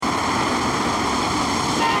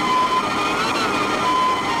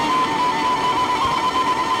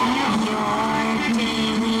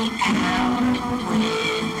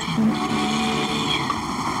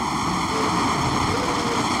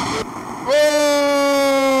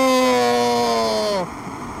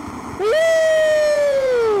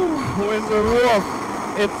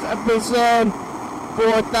It's episode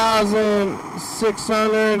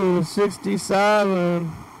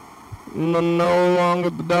 4667. No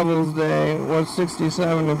longer the Devil's Day. It was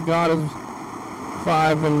 67. If God is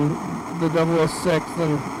 5 and the devil is 6,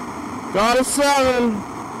 then God is 7.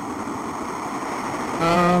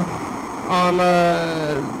 On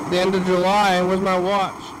the end of July, where's my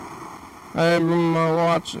watch? I didn't bring my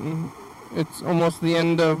watch, and it's almost the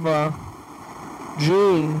end of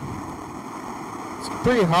June. It's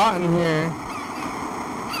pretty hot in here.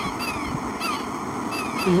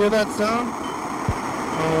 You hear that sound?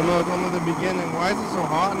 Oh no, it's only the beginning. Why is it so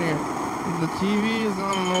hot in here? The TV is,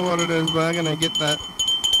 I don't know what it is, but I'm gonna get that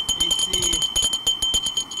AC.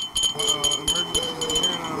 Emergency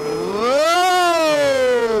here now.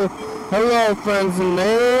 Whoa! Hello, friends and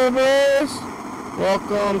neighbors.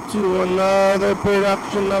 Welcome to another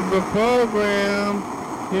production of the program.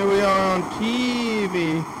 Here we are on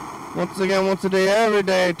TV. Once again, once a day, every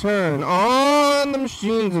day, turn on the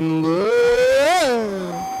machines and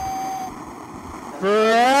live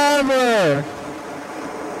forever.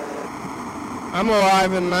 I'm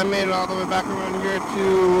alive and I made it all the way back around here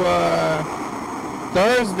to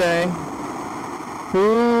Thursday.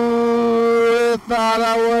 Who thought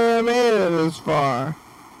I would have made it this far?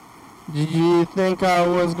 Did you think I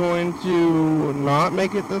was going to not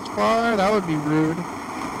make it this far? That would be rude.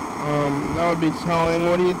 That would be telling.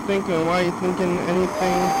 What are you thinking? Why are you thinking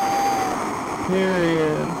anything?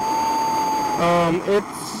 Period.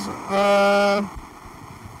 It's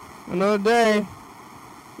another day.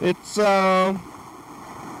 It's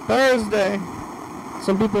Thursday.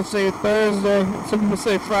 Some people say Thursday. Some people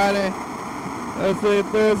say Friday. I say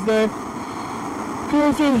Thursday.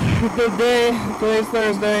 The day, today's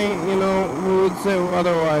Thursday, you know, we would say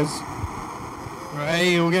otherwise.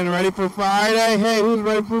 Right, we're getting ready for Friday. Hey, who's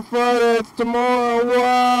ready for Friday? It's tomorrow.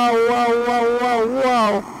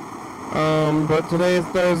 Wow. But today is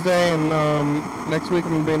Thursday, and next week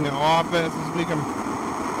I'm gonna be in the office. This week I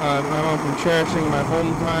don't know if I'm cherishing my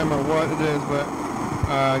home time or what it is, but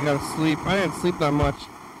I gotta sleep. I didn't sleep that much.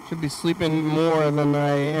 Should be sleeping more than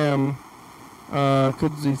I am.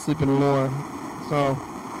 Could be sleeping more. So,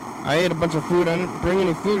 I ate a bunch of food. I didn't bring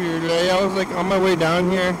any food here today. I was like on my way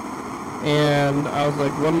down here, and I was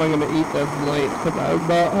like, what am I going to eat that's late? Because I was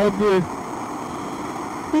about hungry.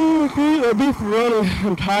 A beef running.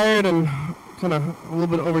 I'm tired and kind of a little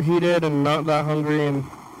bit overheated and not that hungry. And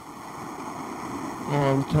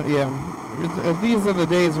yeah, these are the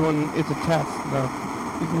days when it's a test.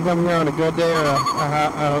 You can come here on a good day or a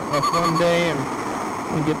fun day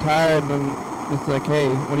and get tired and it's like, hey,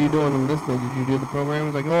 what are you doing on this day? Did you do the program?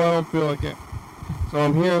 It's like, oh, I don't feel like it. So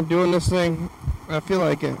I'm here doing this thing. I feel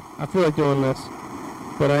like it. I feel like doing this.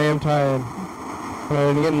 But I am tired. But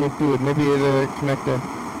I didn't get any food. Maybe they're connected.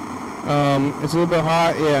 It's a little bit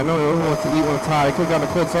hot. Yeah, no one wants to eat when it's hot. I could have gotten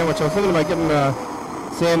a cold sandwich. I was thinking about getting a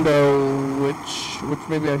sandwich, which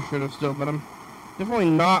maybe I should have still. But I'm definitely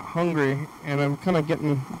not hungry. And I'm kind of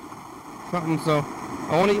getting something. So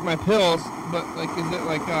I want to eat my pills. But, like, is it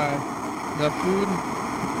like, the food,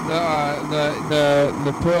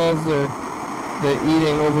 the pills, the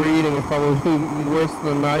overeating is probably worse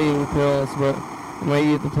than not eating pills, but I might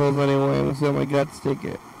eat the pills anyway and see how my guts take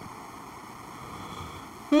it.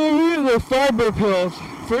 I'm eating the fiber pills.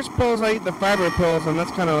 First pills, I eat the fiber pills, and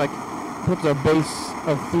that's kind of like puts a base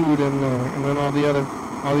of food in there, and then all the other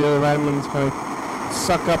vitamins kind of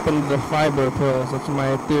suck up into the fiber pills. That's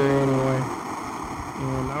my theory anyway.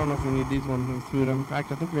 And I don't know if we need these ones with food. In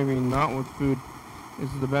fact, I think maybe not with food is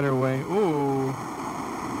the better way. Ooh.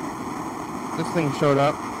 This thing showed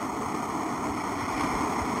up.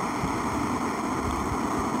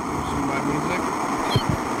 Some of my music.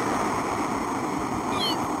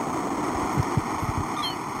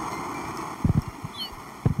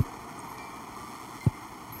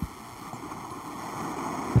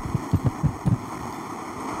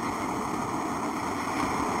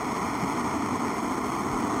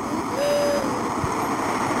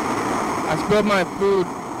 I spilled my food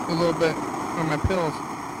a little bit on my pills.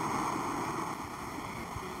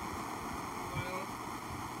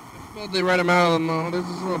 I spilled the right amount of them though. There's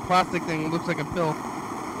this little plastic thing. It looks like a pill.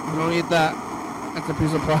 You don't eat that. That's a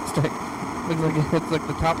piece of plastic. Looks like it's like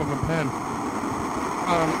the top of a pen.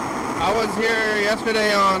 I was here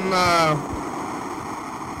yesterday on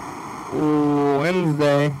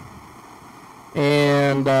Wednesday.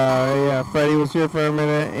 And yeah, Freddie was here for a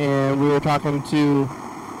minute and we were talking to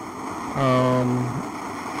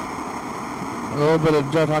a little bit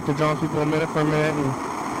of talk to John's people for a minute, and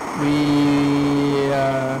we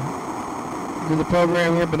did the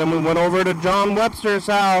program here. But then we went over to John Webster's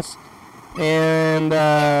house, And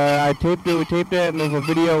I taped it, we taped it, and there's a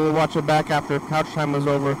video. We'll watch it back after couch time was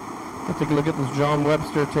over. Let's take a look at this John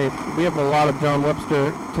Webster tape. We have a lot of John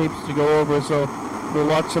Webster tapes to go over, so we'll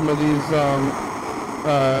watch some of these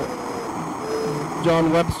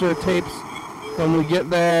John Webster tapes when we get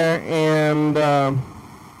there, and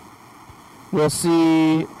we'll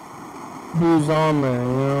see who's on there, you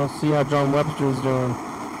know, see how John Webster's doing.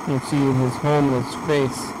 You can see his homeless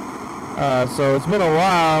face. So it's been a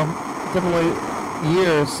while, definitely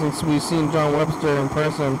years since we've seen John Webster in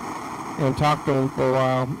person and talked to him for a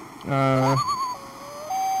while.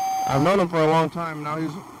 I've known him for a long time now.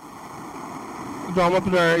 He's John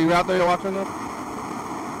Webster. Are you out there? You watching this?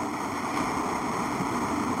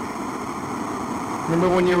 Remember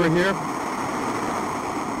when you were here?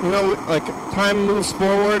 You know, like time moves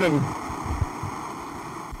forward, and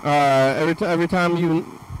every time you,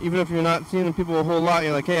 even if you're not seeing people a whole lot,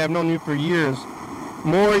 you're like, hey, I've known you for years,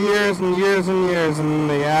 more years and years and years, and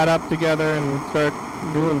they add up together and start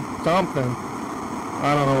doing something.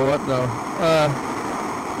 I don't know what though.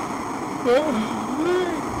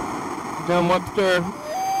 John Webster,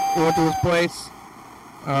 we went to his place.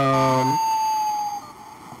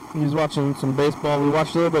 He was watching some baseball. We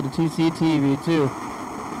watched a little bit of TCTV too,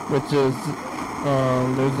 which is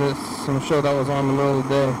there's some show that was on in the middle of the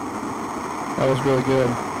day. That was really good.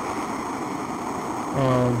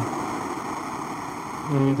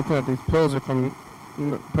 And looking at these pills are from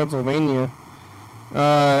Pennsylvania.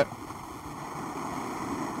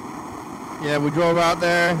 Yeah, we drove out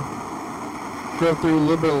there, drove through a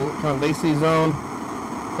little bit of kind of Lacey zone,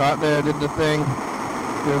 got there, did the thing.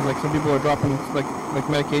 There's like some people are dropping like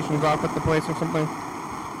medications off at the place or something.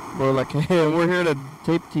 We're like, hey, we're here to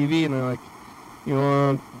tape TV, and they're like, you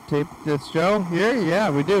want to tape this show here? Yeah,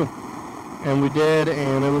 we do. And we did,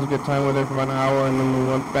 and it was a good time. We were there for about an hour, and then we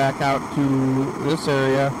went back out to this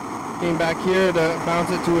area, came back here to bounce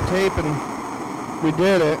it to a tape, and we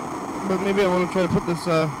did it. But maybe I want to try to put this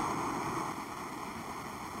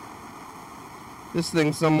this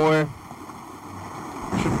thing somewhere.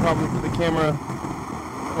 Should probably put the camera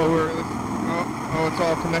over this. Oh, it's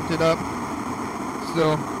all connected up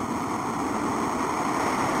still.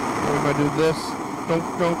 What if I do this?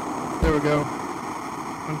 Don't. There we go.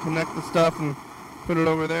 Unconnect the stuff and put it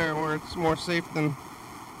over there where it's more safe than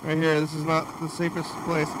right here. This is not the safest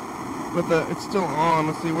place. But it's still on.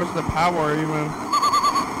 Let's see, where's the power even?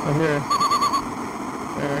 Right here.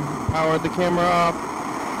 There. Powered the camera off.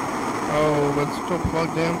 Oh, but it's still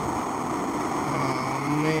plugged in. Oh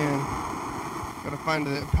man. Gotta find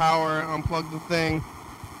the power, unplug the thing,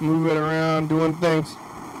 move it around, doing things.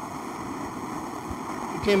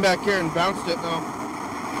 We came back here and bounced it though.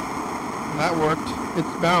 That worked.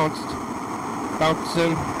 It's bounced.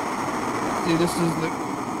 Bouncing. See, this is the...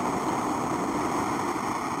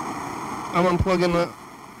 I'm unplugging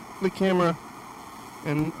the camera,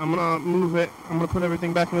 and I'm gonna move it. I'm gonna put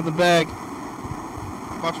everything back into the bag.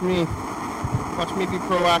 Watch me. Watch me be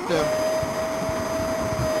proactive.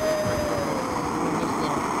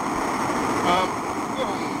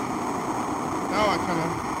 Now I kind of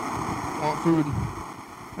want food.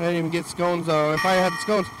 I didn't even get scones though. If I had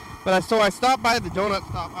scones, but I stopped by the donut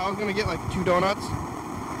stop. I was gonna get like 2 donuts.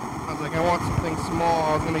 I was like, I want something small.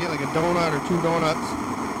 I was gonna get like a donut or 2 donuts,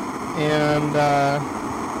 and the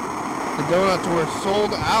donuts were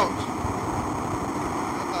sold out.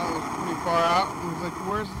 I thought it was pretty far out. I was like,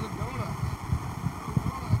 where's the donuts?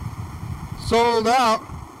 Sold out.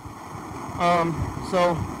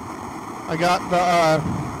 So I got the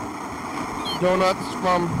donuts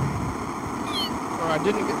from, or I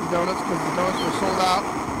didn't get the donuts because the donuts were sold out.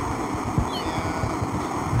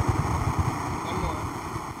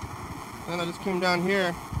 And then I just came down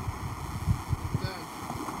here.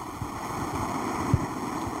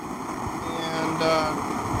 And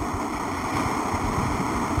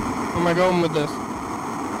where am I going with this?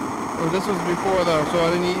 Or this was before though, so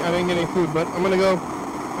I didn't get any food. But I'm gonna go to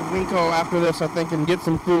Winco after this, I think, and get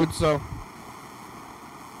some food. So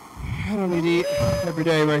I don't need to eat every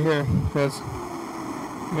day right here because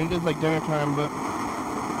I mean it is like dinner time, but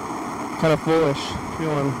kind of foolish,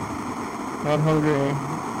 feeling not hungry.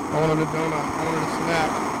 I wanted a donut. I wanted a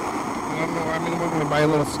snack. I don't know. I mean, we're gonna buy a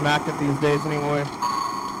little snack at these days anyway.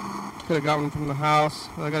 Could have gotten from the house.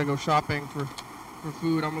 I gotta go shopping for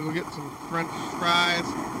food. I'm gonna go get some French fries,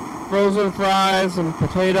 frozen fries, and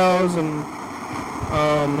potatoes, and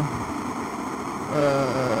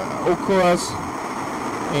okras,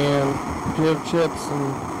 and potato chips,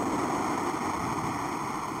 and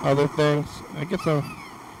other things. I get some.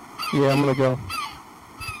 Yeah, I'm gonna go.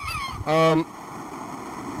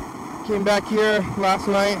 Came back here last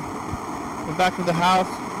night. Went back to the house.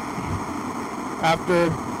 after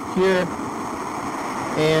here,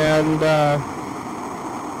 and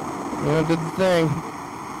did the thing.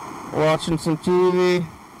 Watching some TV,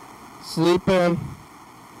 sleeping.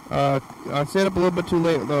 I stayed up a little bit too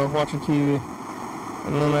late though, watching TV,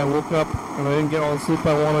 and then I woke up and I didn't get all the sleep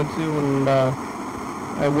I wanted to, and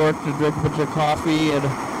I worked and drank a bunch of coffee, and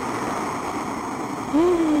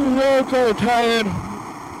I'm kind of tired,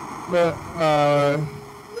 but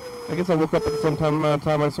I guess I woke up at some time. I just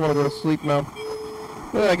want to go to sleep now.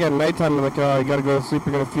 But again, nighttime, like, you gotta go to sleep.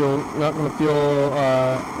 You're not gonna feel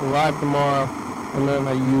alive tomorrow. And then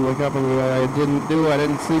you wake up and I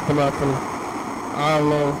didn't sleep enough, and I don't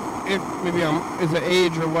know if maybe it's an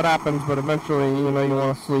age or what happens, but eventually, you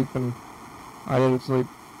want to sleep, and I didn't sleep.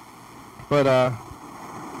 But I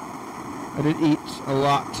did eat a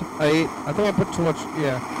lot. I think I put too much.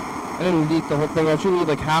 Yeah, I didn't eat the whole thing. I should eat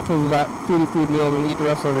like half of that food meal and eat the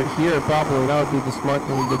rest of it here. Probably that would be the smart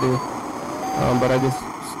thing to do. But I just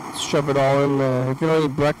shove it all in there. If you don't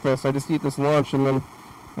eat breakfast, I just eat this lunch, and then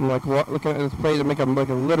I'm like looking at this plate and make a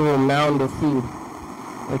literal mound of food.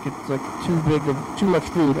 Like it's like too much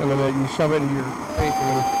food, and then you shove it into your face,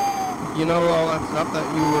 and then all that stuff that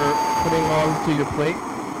you were putting onto your plate,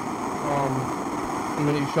 and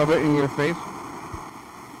then you shove it in your face.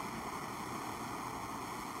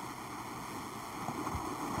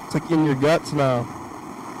 It's like in your guts now.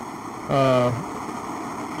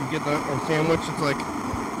 You get a sandwich. It's like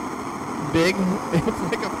big. It's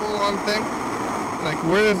like a full-on thing. Like,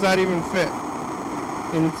 where does that even fit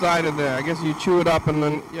inside of there? I guess you chew it up, and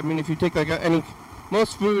then, if you take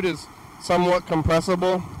most food is somewhat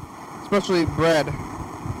compressible, especially bread.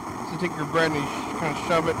 So you take your bread and you kind of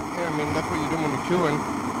shove it. That's what you do when you're chewing.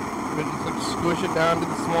 But just like squish it down to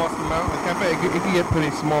the smallest amount. Like, I bet it could get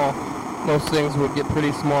pretty small. Most things would get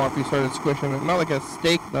pretty small if you started squishing it. Not like a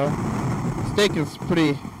steak, though. Steak is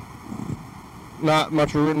pretty, not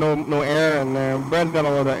much, no air in there. Bread's got a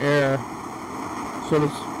lot of air. So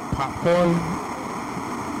does popcorn.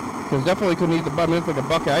 Because definitely couldn't eat it's like a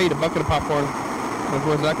bucket. I eat a bucket of popcorn. Like,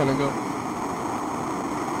 where's that gonna go?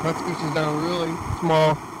 That squishes down really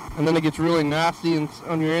small, and then it gets really nasty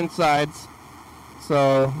on your insides.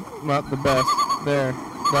 So not the best there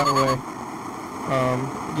that way.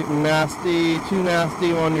 Getting nasty, too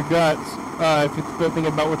nasty on your guts if you're still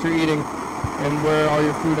thinking about what you're eating and where all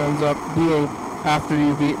your food ends up being after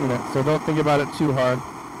you've eaten it. So don't think about it too hard.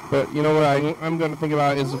 But you know what I'm going to think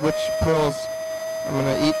about is which pills I'm going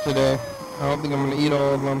to eat today. I don't think I'm going to eat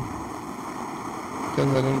all of them because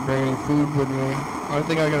I didn't bring any food with me. I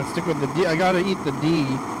think I got to stick with the D. I got to eat the D,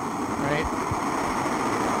 right?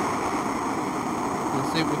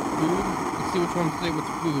 Let's say with food. Let's see which ones say with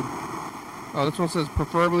food. Oh, this one says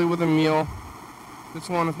preferably with a meal. This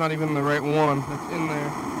one is not even the right one that's in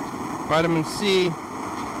there. Vitamin C.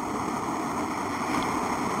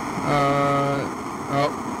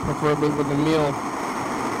 Preferably with a meal.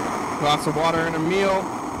 Lots of water in a meal.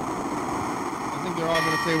 I think they're all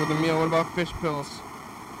going to say with a meal. What about fish pills?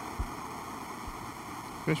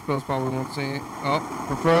 Fish pills probably won't say it. Oh,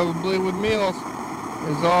 preferably with meals.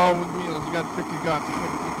 It's all with meals. You got to trick your guts. You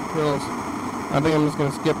can't eat the pills. I think I'm just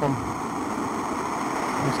going to skip them.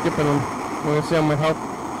 I'm skipping them. I'm going to see how my health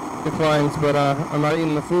declines, but I'm not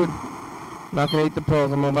eating the food. I'm not going to eat the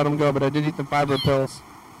pills. I'm going to let them go, but I did eat the fiber pills.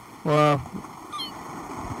 Well,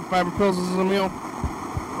 fiber pills is a meal.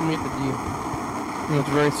 I'm going to eat the D. It's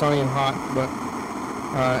very sunny and hot, but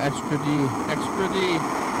extra D. Extra D.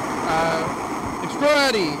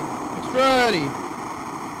 Extra D. Extra D.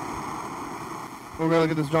 We're going to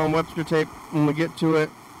look at this John Webster tape when we get to it.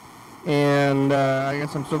 And I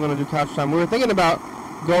guess I'm still going to do couch time. We were thinking about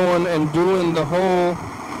going and doing the whole,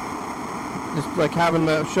 just like having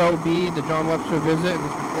the show be the John Webster visit and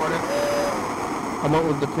just record it. I went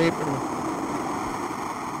with the tape and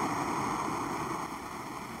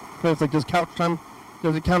it's like, does couch time,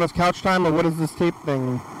 does it count as couch time, or what is this tape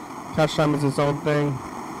thing? Couch time is its own thing,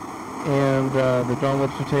 and the John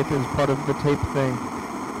Webster tape is part of the tape thing.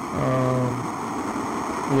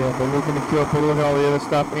 Yeah, but we're going to queue up and look at all the other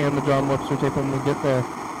stuff and the John Webster tape when we get there.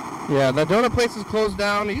 Yeah, that donut place is closed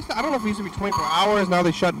down. It used to, I don't know if it used to be 24 hours. Now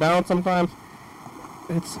they shut down sometimes.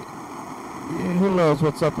 It's, who knows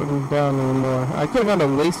what's up and down anymore. I could have gone to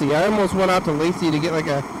Lacey. I almost went out to Lacey to get like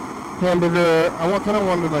a hamburger. I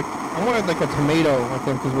wanted like a tomato, I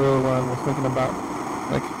think is really what I was thinking about.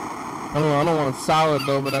 Like, I don't know, I don't want a salad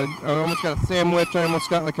though, but I almost got a sandwich. I almost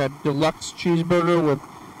got like a deluxe cheeseburger with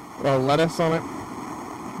lettuce on it.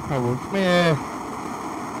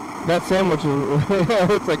 That sandwich is,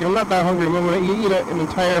 it's like, I'm not that hungry. I'm going to eat an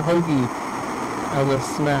entire hoagie as a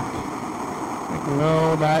snack. Like,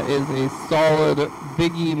 no, that is a solid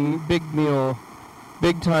big meal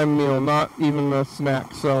big time meal, not even a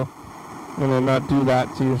snack. So, not do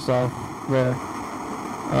that to yourself there.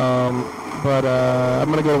 But I'm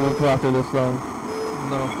gonna go to work after this though.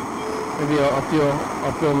 No, maybe I'll feel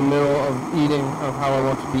in the middle of eating of how I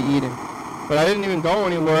want to be eating. But I didn't even go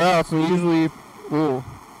anywhere else. And usually, ooh,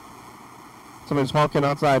 somebody's honking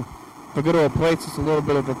outside. If I go to a place, it's a little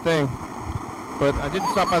bit of a thing. But I did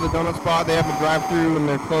stop by the donut spot. They have a drive-through and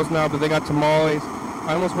they're closed now, but they got tamales.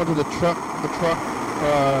 I almost went to the truck.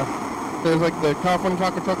 There's like the California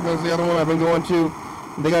taco truck, and there's the other one I've been going to.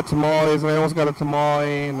 They got tamales, and I almost got a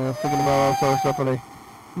tamale, and I was thinking about all sort of stuff, but I'm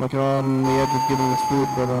like on the edge of getting this food,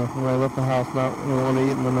 but when I left the house, not want to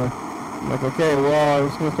eat, and then I'm like, okay, well, I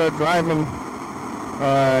was going to start driving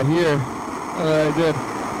here. I did.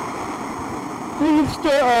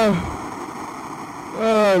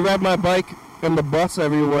 I ride my bike and the bus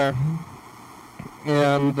everywhere,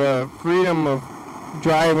 and the freedom of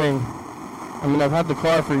driving. I mean, I've had the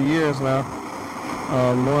car for years now.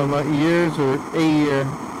 More than years or a year,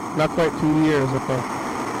 not quite 2 years.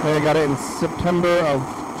 I got it in September of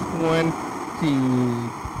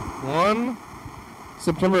 21.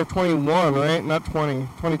 September of 21, right? Not 20.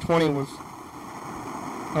 2020 was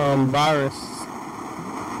virus,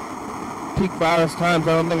 peak virus times.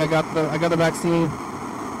 I don't think I got the vaccine.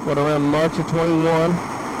 What, around March of 21,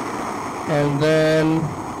 and then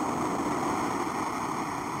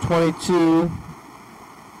 22.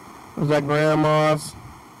 I was at grandma's.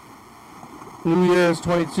 New Year's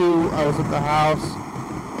 22, I was at the house,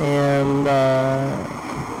 and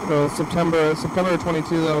September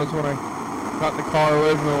 22, that was when I got the car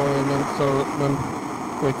originally, and then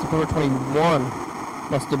September 21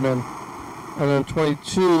 must have been, and then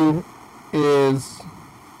 22 is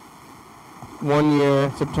 1 year,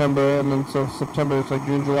 September, and then so September is like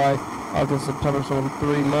June, July, August, September, so in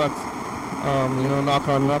 3 months. Knock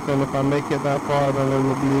on nothing, if I make it that far, then it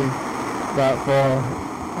will be that far.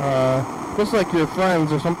 Just like your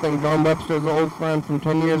friends or something. John Webster's an old friend from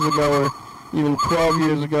 10 years ago or even 12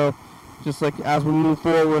 years ago. Just like as we move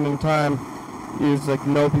forward in time, you just like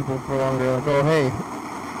know people for longer. Like, oh, hey,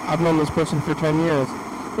 I've known this person for 10 years.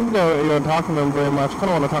 Even though you don't talk to them very much, I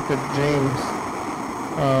kind of want to talk to James.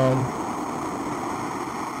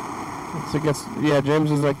 So I guess, yeah,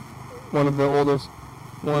 James is like one of the oldest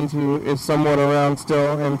ones who is somewhat around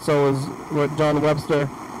still, and so is John Webster.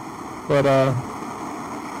 But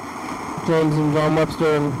James and John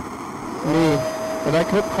Webster and me. But I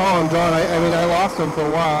kept calling John. I mean, I lost him for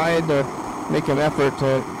a while. I had to make an effort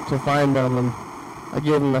to find him, and I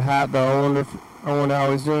gave him the hat though. I wonder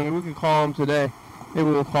how he's doing. We could call him today. Maybe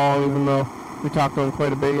we'll call him, even though we talked to him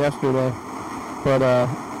quite a bit yesterday. But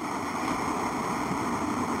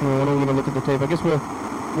when are we gonna look at the tape? I guess we'll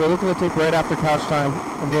look at the tape right after couch time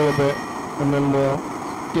a little bit, and then we'll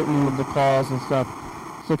get into the calls and stuff.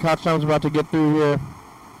 So couch time's about to get through here.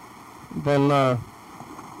 Then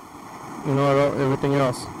everything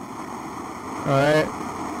else. All right.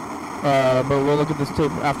 But we'll look at this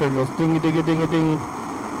tape after it goes ding a ding a ding a ding.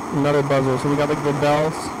 Another buzzer. So we got like the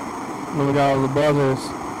bells, and then we got all the buzzers,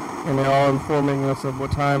 and they're all informing us of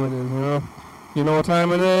what time it is. You know what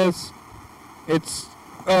time it is? It's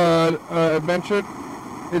adventure.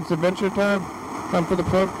 It's adventure time. Time for the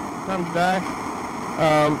time to die.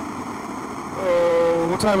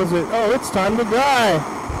 What time is it? Oh, it's time to die.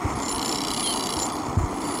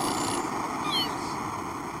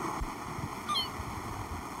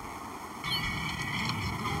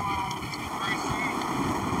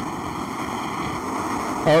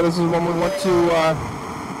 Oh, this is when we went to,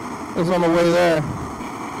 this is on the way there.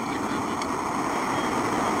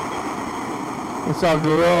 We saw a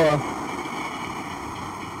gorilla.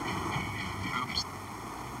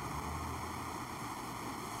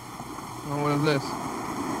 Oh, what is this?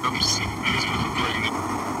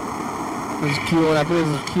 This is Q1, I think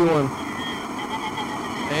this is Q1.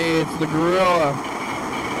 Hey, it's the gorilla.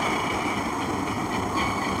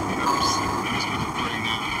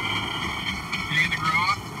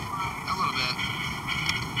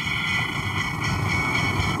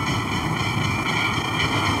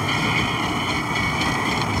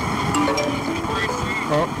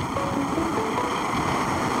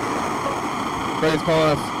 Freddie's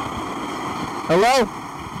calling us. Hello?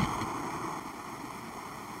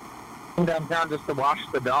 Downtown just to wash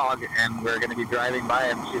the dog, and we're going to be driving by,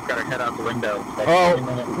 and she's got her head out the window. Like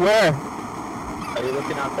where? Are you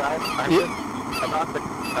looking outside? We're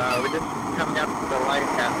just coming up to the light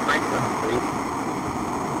at Franklin Street.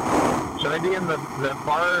 Should I be in the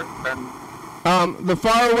far? The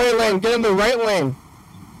far away lane. Get in the right lane.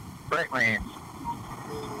 Right lane.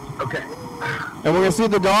 Okay. And we're going to see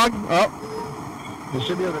the dog? Oh. You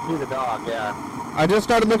should be able to see the dog, yeah. I just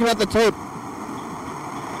started looking at the tape.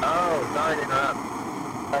 Oh, sorry to interrupt.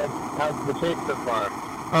 How's the tape so far?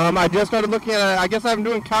 I just started looking at it. I guess I'm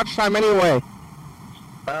doing couch time anyway.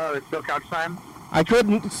 Oh, it's still couch time? I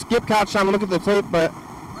could skip couch time and look at the tape, but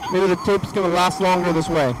maybe the tape's going to last longer this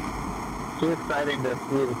way. Too exciting to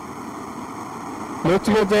see.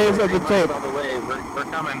 Multiple days of the tape. On the way. We're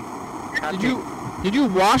coming. Did you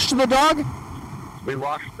wash the dog? We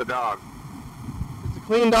washed the dog. It's a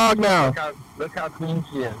clean dog now. Look how clean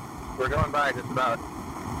she is. We're going by just about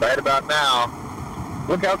right about now.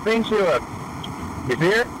 Look how clean she looks. You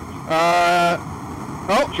see her?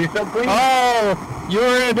 Oh. She's so clean. Oh, you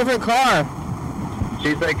were in a different car.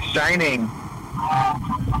 She's like shining.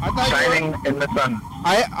 Shining in the sun.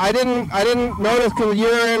 I didn't notice because you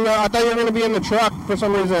were in. I thought you were going to be in the truck for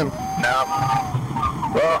some reason. No.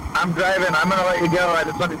 Well, I'm driving. I'm going to let you go. I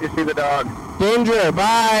just wanted to see the dog. Danger.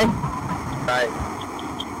 Bye. Bye.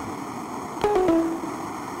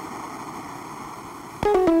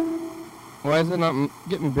 Why is it not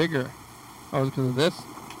getting bigger? Oh, it's because of this?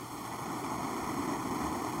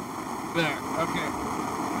 There. Okay.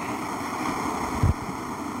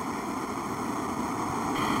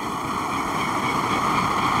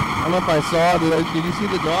 I don't know if I saw. Did you see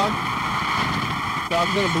the dog?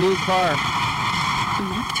 Dog's in a blue car.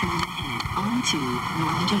 Left turn ahead onto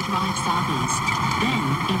Roger Drive Southeast. Then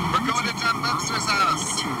we're going to John Webster's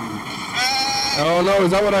house. Oh no, is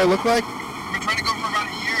that what I look like? We're trying to go for about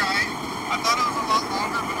a year. I thought it was a lot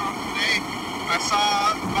longer, but on today I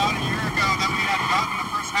saw about a year ago that we had gotten the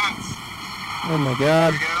first hats. Oh my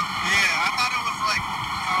God. There we go. Yeah, I thought it was like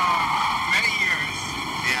many years.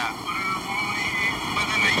 Yeah. But it was only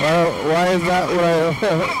within a year. Why is that what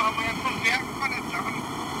I...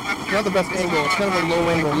 It's not the best angle. It's kind of a low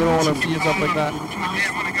angle. You don't want to see stuff like that. Yeah,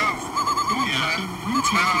 I want to go. in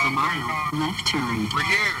 1/10 of a mile, left turn. We're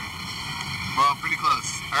here. Well, pretty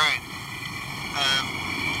close. All right.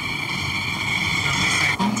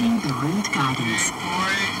 Ending the route guidance. 4,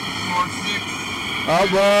 6. Oh,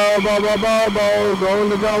 bo. Going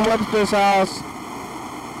to John Webster's house.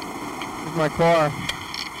 Here's my car.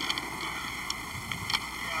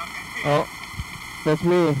 Oh, that's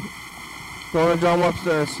me. Going to John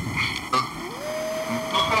Webster's.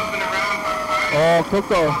 Oh,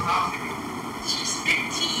 Coco. She's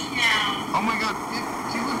 15 now. Oh my God.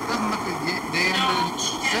 She doesn't look a day under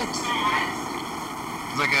 6.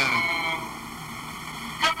 It's like a...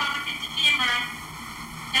 Come on, look at the camera.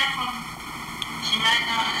 Careful. She might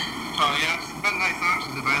not. Oh yeah, she's been nice, huh?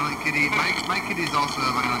 She's a violent kitty. My kitty's also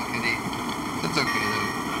a violent kitty. That's okay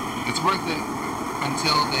though. It's worth it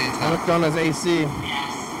until they I attack. looked on his AC.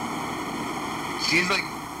 Yes. She's like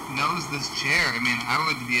knows this chair. I mean, I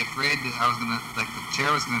would be afraid that I was gonna the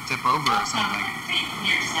chair was gonna tip over or something.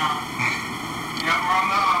 Yourself. Yeah, we're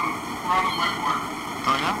on the whiteboard.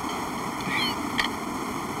 Oh yeah?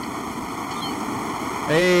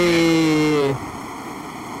 Hey,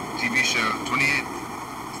 TV show 28th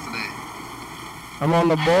today. I'm on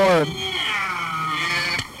the board.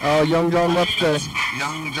 Yeah. Oh, young John Webster.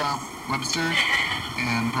 Young John Webster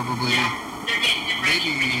and probably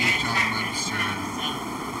baby John Webster.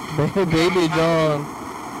 Baby John.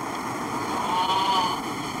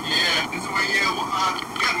 Yeah, this is where you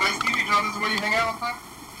got a nice TV, John. This is where you hang out all the time?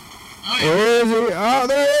 Oh, yeah. Where is he? Oh,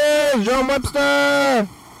 there he is, John Webster.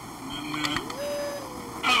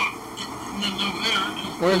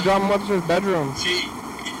 Where's John Webster's bedroom? See?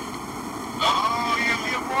 Oh, you have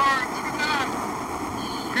the award. Look at that.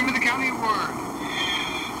 Cream of the County Award.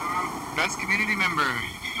 Yeah, John. Best community member.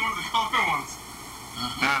 You get one of the color ones.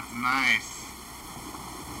 That's nice.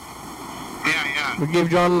 Yeah. We gave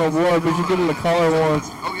John an award. We should give him the color one.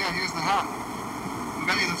 Oh, yeah, here's the hat. We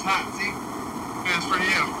got you this hat, see? Yeah, it's for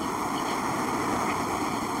you.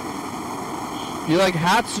 You like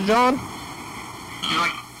hats, John? You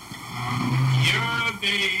like... You're the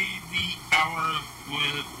baby hour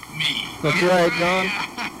with me. That's right, John.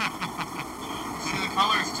 See the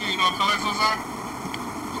colors, too. You know what colors those are?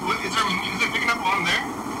 Is it picking up on there?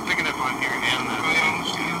 Picking up on here and that. Oh, yeah, let's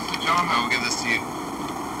give this to John. I will give this to you.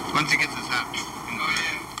 Once he gets his hat. Oh,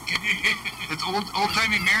 yeah. It's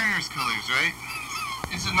old-timey Mariners colors, right?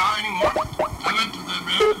 Is it not anymore? I went to the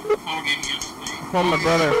red ball game yesterday. Call my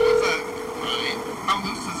brother. What's that? Right? How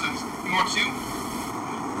loose is this? You want 2? 1.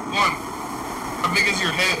 How big is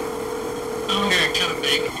your head? Oh, Here. kind of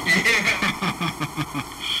big. Yeah.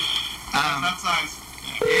 That size.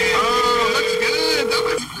 Yeah. Oh, looks good. That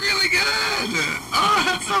looks really good. Oh,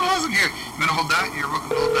 that's so awesome. Here, you want to hold that? You're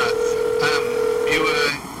welcome to hold that.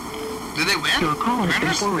 Did they win? Your call has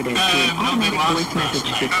been forwarded to an no, they automatic lost voice message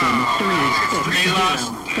last system. night. They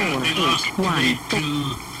lost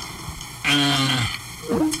 3604814. 3-2.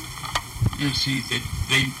 you see,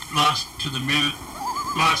 they lost to the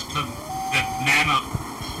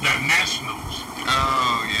Nationals.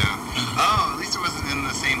 Oh, yeah. Oh, at least it wasn't in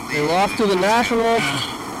the same league. They lost to the Nationals.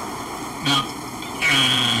 No,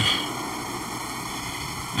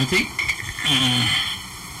 I think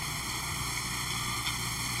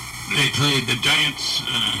they played the Giants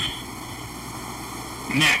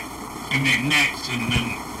next, and then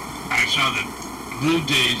I saw the Blue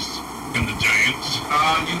Jays and the Giants.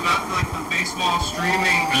 You got like the baseball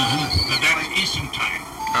streaming. But that's Eastern time.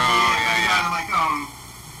 Oh, yeah.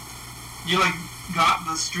 You got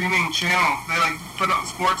the streaming channel. They put up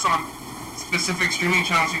sports on specific streaming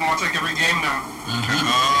channels. You can watch every game now.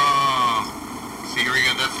 Oh. So here we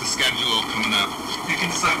go. That's the schedule coming up. You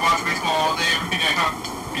can just watch baseball all day, every day.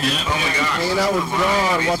 Yeah. Oh my gosh. Hanging out with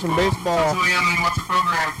John, watching baseball. 2 a.m. and you watch the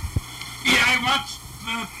program. Yeah, I watched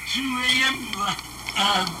 2 a.m.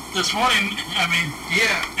 This morning. I mean,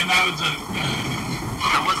 Yeah. and I was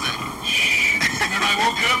How was it? and then I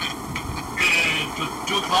woke up at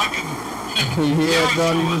 2 o'clock and Yeah,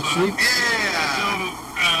 John, you just sleep. so Yeah.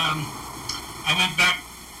 I went back.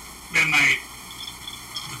 Then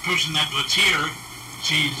the person that was here,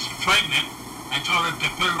 she's pregnant. I told her to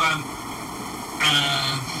put her on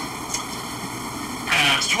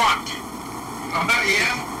SWAT. Oh,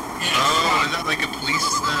 yeah? Yeah, Oh, is that like a police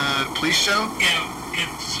show? Yeah,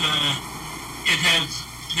 it's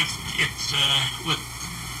with,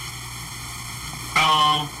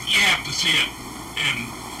 you have to see it, and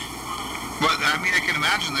Well, I mean, I can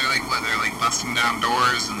imagine they're they're busting down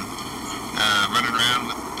doors and running around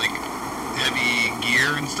with heavy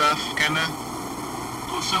gear and stuff, kinda.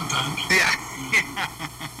 well, sometimes. Yeah.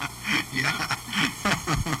 Yeah.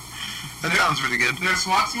 That sounds pretty good. Their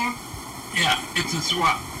SWAT team? Yeah, it's a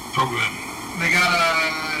SWAT program. They got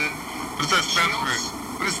What does that stand for?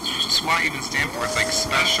 What does SWAT even stand for? It's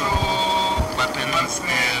special weapons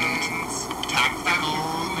and tactical.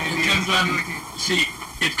 It comes on,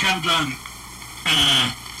 it comes on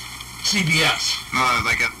CBS. No,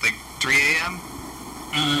 at 3 a.m.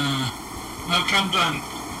 No, it comes on,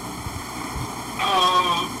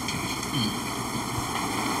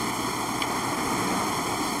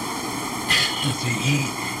 let's see,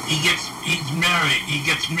 he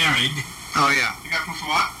gets married. Oh yeah. the guy from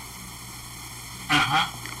SWAT.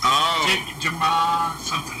 Oh. Jamal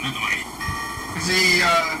something, anyway. Is he,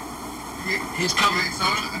 He's coming.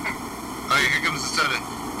 soda? Oh, yeah, here comes the soda.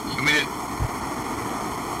 We made it.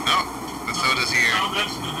 Oh, the soda's here. No,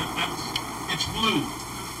 that's it's blue.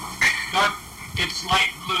 Dark, it's light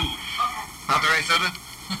blue. Not the right soda?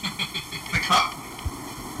 The cup?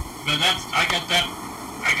 But I got that.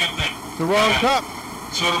 The wrong cup.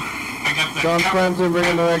 So I got that. John's cup friends didn't bring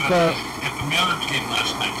in the right cup. At the Mariners game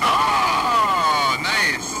last night. Oh,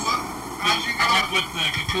 nice. How'd you I go? went with the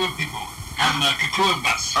Kakua people on the Kakua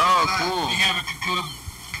bus. Oh, cool. They have a Kakua.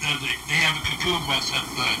 They have a Kakua bus at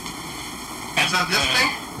the. Is that this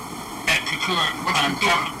thing? At Kakua. What's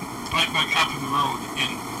Kakua? Right by Top of the Road.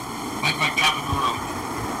 Right by Top of the Road.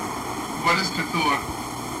 What is Kakua?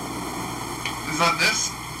 Is that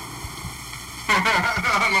this? I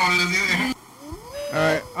don't know what it is either.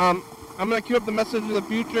 Alright, I'm gonna queue up the message of the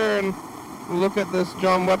future and look at this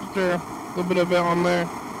John Webster, a little bit of it on there.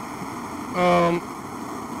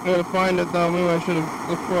 I gotta find it though, maybe I should have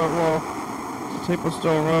looked for it while the tape was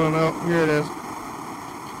still running out. Here it is.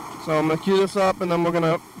 So I'm gonna queue this up and then we're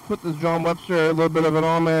gonna put this John Webster, a little bit of it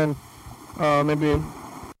on there, and maybe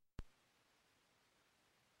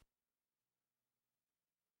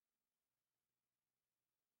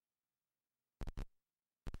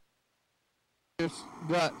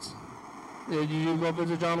guts. Did you go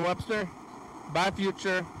visit John Webster? Bye,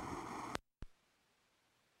 future.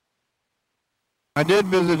 I did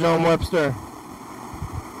visit John Webster.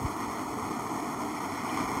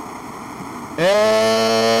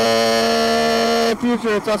 Hey,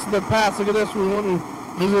 future, it's us in the past. Look at this. We went and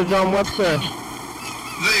visited John Webster. Is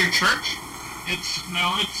that your church? It's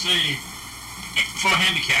for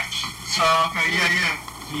handicaps. So, okay, yeah.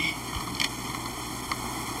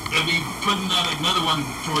 They'll be putting out another one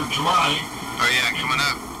for July. Oh yeah, coming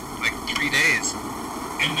up. 3 days.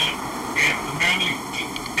 And the Mariners,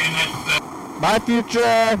 and at the Bye,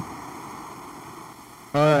 future.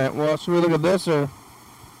 Alright, well, should we look at this or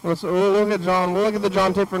we'll look at John. We'll look at the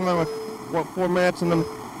John tape for another 4 minutes and then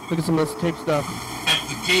look at some of this tape stuff. at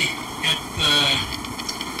the gate,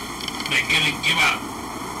 they're gonna give out,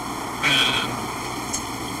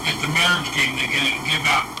 at the marriage game, they're gonna give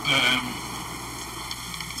out,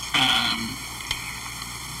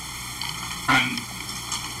 on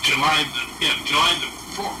July the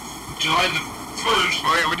 4th first,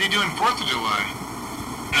 Oh yeah, what are you doing 4th of July?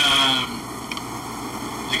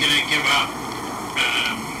 they're gonna give out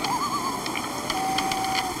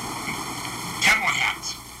cowboy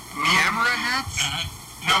hats. Camera hats?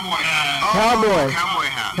 Cowboy. Oh, Cowboy. Cowboy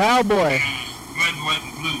hat. Cowboy. Red, white,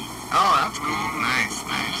 and blue. Oh, that's cool. Nice.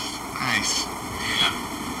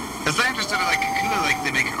 Is that interesting? Like, kind of like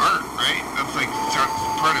they make art, right? That's like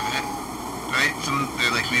part of it, right? They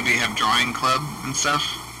like maybe have drawing club and stuff.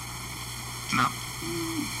 No.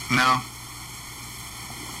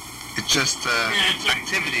 It's just It's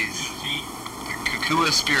activities. See?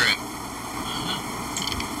 Kukua spirit.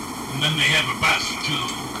 And then they have a bus too.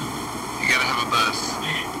 You gotta have a bus.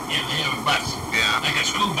 They have a bus. Yeah. Like a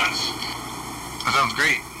school bus. That sounds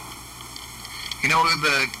great. You know,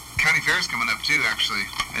 the county fair is coming up too, actually,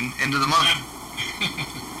 end of the month.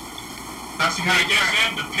 That's the kind They of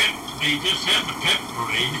just had the pit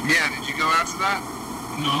parade. Yeah, did you go out to that?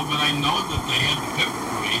 No, but I know that they had the pit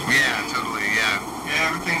parade. Yeah, totally, yeah. Yeah,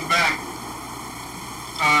 everything's back.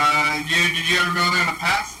 Did you ever go there in the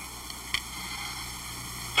past?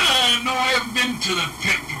 No, I haven't been to the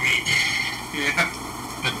pit parade. Yeah.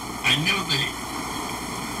 But I knew they...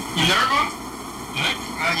 You never went? What?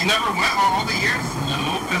 You never went all the years?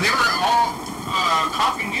 No. Because they were all,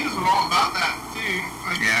 Coffee News was all about that, too.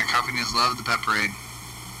 Like, Yeah, Coffee News loved the pep parade.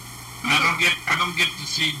 I don't get to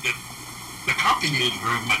see the Coffee News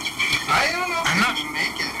very much. I don't know if I'm they not- can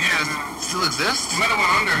make it. Yeah, does it still exist? It might have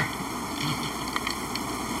went under.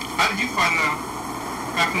 How did you find them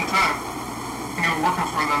back in the time when you were working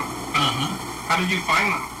for them? How did you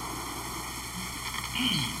find them?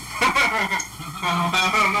 I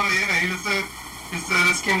don't know. Yeah, you just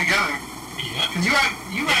this came together. Yeah. Cause you had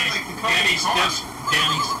like the company car.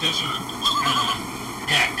 Danny Stisser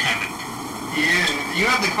had it. Yeah, you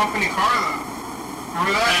had the company car though.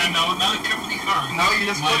 Remember that? No, not a company car. No, you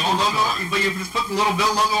just My put the own logo, car. but you just put the little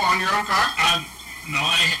Bill logo on your own car. No.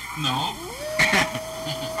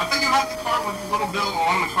 I thought you had the car with the little Bill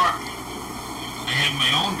on the car. I had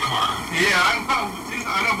my own car. Yeah, I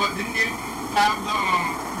know, but didn't you have the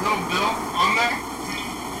little Bill on there?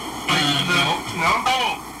 No. No?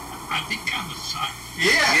 Oh, I think on the side.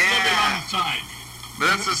 Yeah. A little bit on the side. But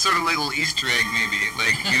that's a sort of little Easter egg, maybe.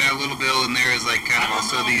 Like, you know, Little Bill in there is like kind of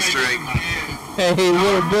also the Easter egg. Yeah. Hey,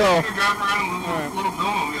 little Bill. You drive around in a little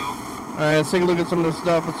Billmobile. Alright, let's take a look at some of this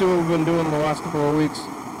stuff. Let's see what we've been doing the last couple of weeks.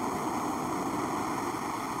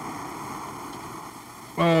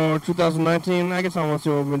 Oh, 2019. I guess I want to see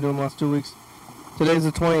what we've been doing the last 2 weeks. Today's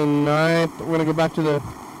the 29th. We're going to go back to the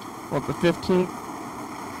 15th.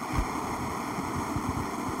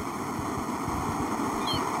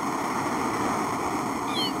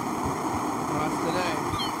 That's today.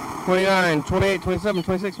 29, 28, 27,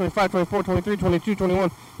 26, 25, 24, 23, 22,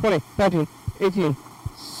 21, 20, 19, 18,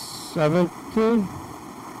 17,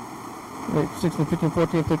 16, 15,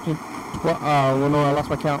 14, 15, 12, well, no, I lost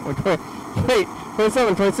my count. Wait,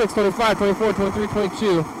 27, 26, 25, 24, 23,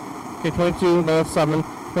 22, okay, 22, that's 7,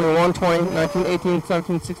 21, 20, 19, 18,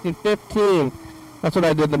 17, 16, 15. That's what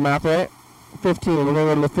I did the math, right? 15. We're going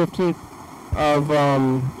to go to the 15th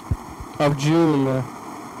of June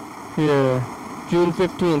here. June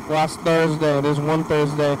 15th, last Thursday. There's one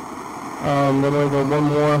Thursday. Then we'll go one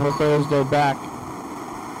more Thursday back.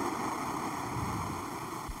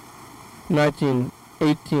 19,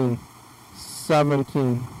 18,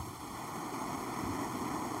 17.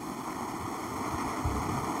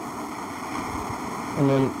 And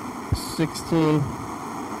then 16.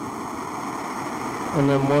 And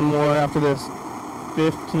then one more after this.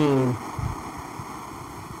 15.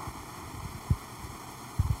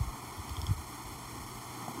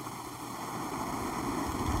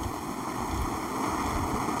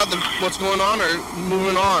 What's going on or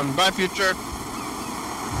moving on? Bye, future.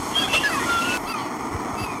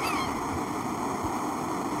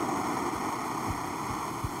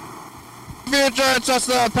 Future, it's just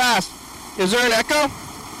the past. Is there an echo?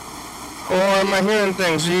 Or am I hearing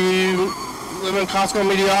things? You live in Costco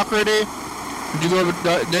mediocrity? Did you go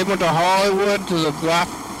to, they went to Hollywood to the Black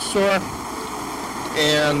store?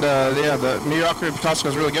 And yeah, the mediocrity of Costco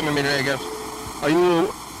is really getting me today, I guess. Are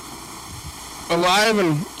you alive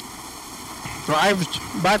and thrived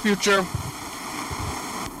by future?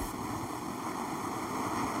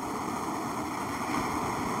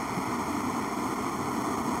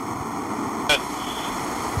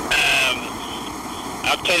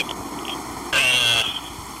 I'll take.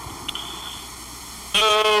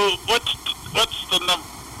 What's the number?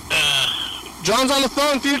 John's on the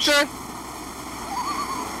phone, future.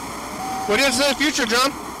 What do you have to say, future,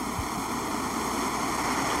 John?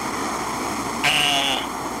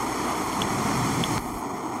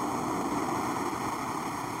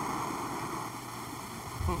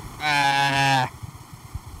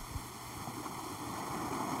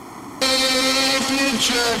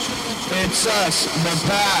 future, it's us, the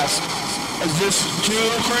past. Is this too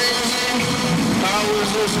crazy? How is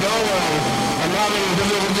this going? I'm having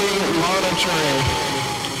difficulty monitoring.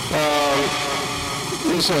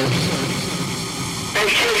 Listen. Hey,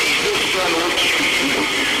 Kitty, this is Webster speaking.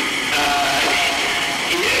 I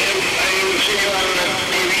haven't seen you on the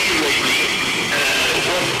TV lately.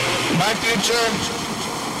 My future.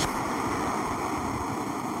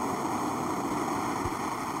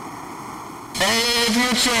 Hey,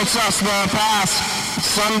 future, it's us, the past.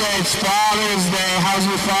 Sunday, it's Father's Day. How's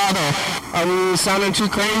your father? Are we sounding too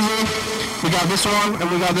crazy? We got this one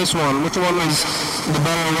and we got this one. Which one is the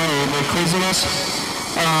better way? The craziness?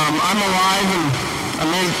 I'm alive and I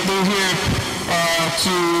made it through here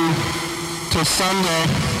to Sunday.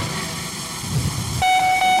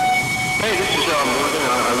 Hey, this is Morgan.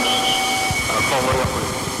 I was following up with...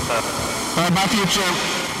 All right, bye, future.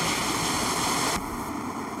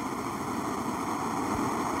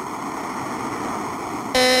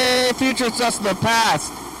 Hey, future, it's us, the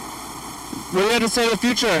past. We're here to say the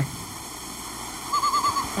future.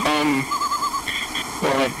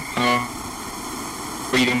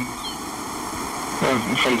 Reading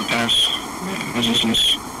from the past. This is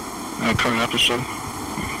this current episode.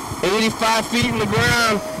 85 feet in the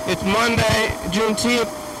ground. It's Monday,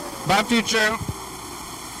 Juneteenth. Bye, future.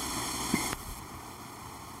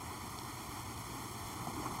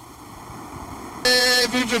 Hey,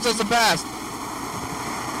 future, it's us, the past.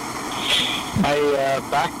 My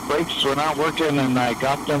back brakes were not working, and I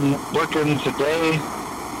got them working today.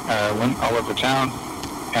 Went all over town,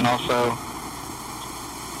 and also,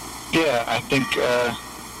 yeah, I think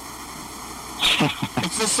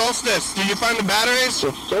It's the solstice. Did you find the batteries?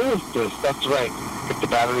 it's solstice. That's right. Get the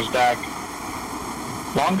batteries back.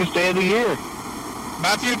 Longest day of the year.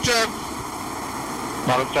 Bye, future. A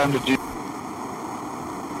lot of time to do.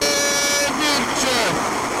 Hey, future.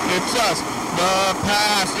 It's us. The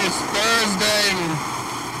past. It's Thursday, and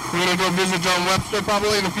we're gonna go visit John Webster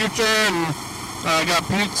probably in the future, and I got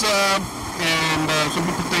pizza, and some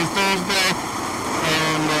people think it's Thursday,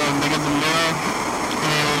 and they got the mirror,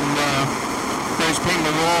 and there's painting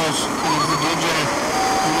the walls, and there's the DJ.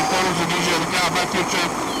 And the photos of DJ, look out, bye, future.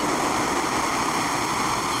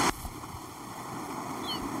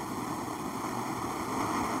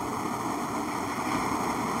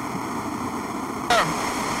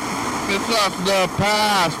 It's us, the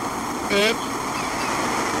past. It's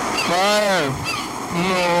fire.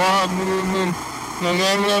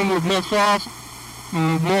 With no sauce,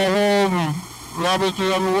 blowholes, and rabbits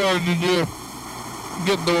everywhere. Did you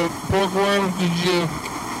get the pork worms? Did you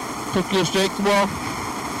cook your steak well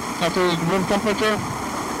after it was room temperature?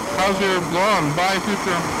 How's your lawn? Bye,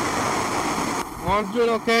 future. Lawn's doing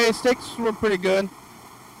okay. Steaks were pretty good.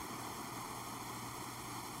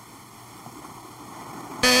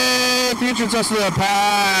 Hey, future, it's us to the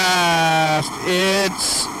past.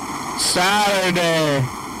 It's Saturday.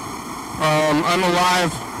 I'm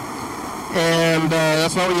alive, and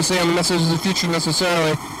that's not what you say on the message of the future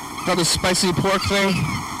necessarily. Got the spicy pork thing.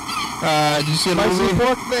 Did you see the movie? Spicy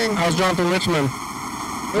pork thing. How's Jonathan Richman?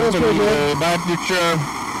 It was pretty good. Bye, future.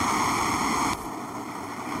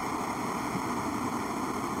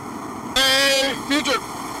 Hey, future.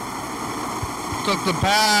 It's the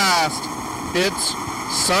past. It's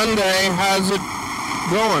Sunday. How's it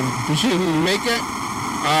going? Did you make it?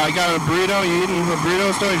 I got a burrito. You eating a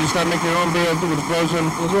burrito store? You just got to make your own burrito with the frozen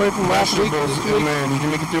away from last week. And then did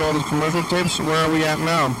you make it through all those commercial tapes? Where are we at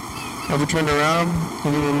now? Have we turned around?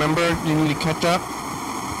 Can you remember? Do you need to catch up?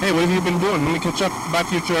 Hey, what have you been doing? Let me catch up. Bye,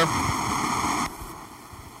 future.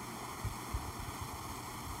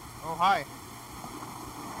 Oh, hi.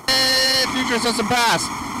 Hey, future, it's us the past.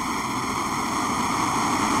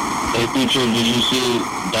 Hey, future, did you see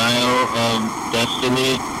Dial of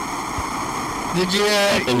Destiny? Did you,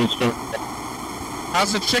 I think it's from...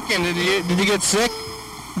 how's the chicken? Did you get sick?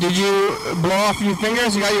 Did you blow off your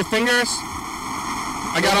fingers? You got your fingers?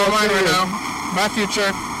 I got all mine right now. Bye, future.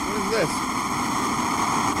 What is this?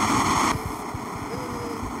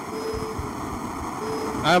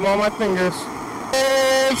 I have all my fingers.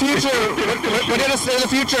 Hey, future! What did it say in the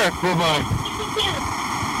future? Bye-bye.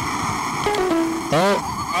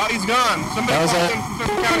 Oh, he's gone. Somebody called him from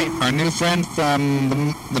Central County. Our new friend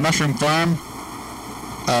from the mushroom farm.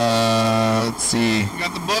 Let's see. We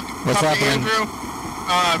got the book. What's Copy happening? Andrew.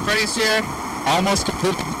 Freddie's here. Almost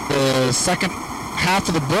complete the second half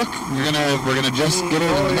of the book. We're gonna just get it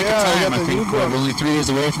in the nick of time. I think we're only 3 days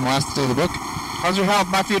away from the last day of the book. How's your health?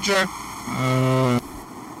 Bye, future.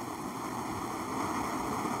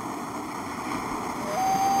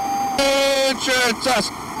 Future, it's us.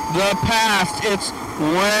 The past. It's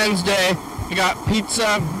Wednesday, I got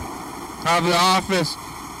pizza out of the office.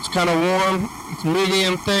 It's kind of warm. It's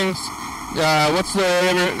medium things. What's the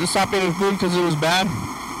stop eating food because it was bad?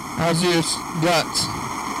 How's your guts?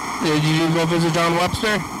 Did you go visit John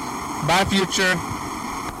Webster? Bye, Future.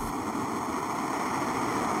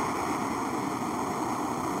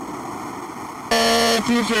 Hey,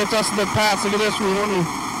 Future, it's us in the past. Look at this. We went and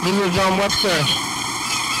visited John Webster. Is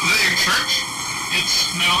that your church?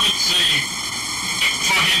 It's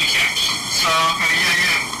for handicaps. So, okay,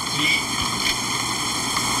 yeah.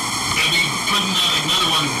 They'll be putting out another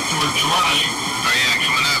one for July. Oh yeah,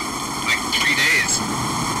 coming up. Like 3 days.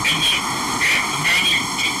 And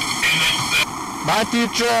Bye,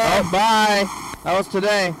 Future. Oh, bye. That was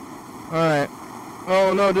today. Alright.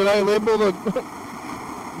 Oh, no, did I label the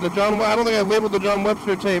John... I don't think I labeled the John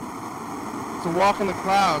Webster tape. It's a Walk in the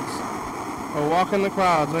Clouds. A Walk in the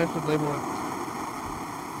Clouds. I should label it.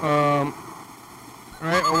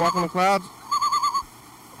 Alright, A Walk in the Clouds.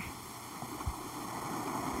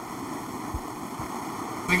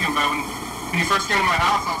 Thinking about when you first came to my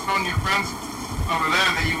house, I was telling your friends over there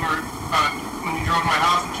that you were, when you drove to my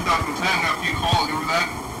house in 2010, after you called, you remember that?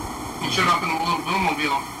 You showed up in a little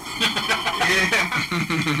boomobile. Yeah.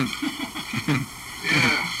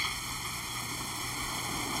 Yeah.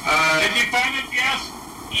 did you find it yet?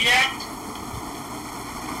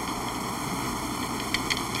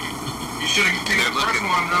 You should have taken the first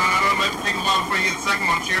one, John. I don't know, it might take a while before you get the second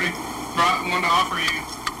one. She already brought one to offer you.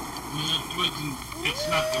 It's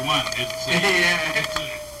not the one. It's a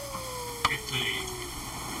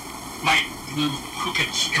light blue crooked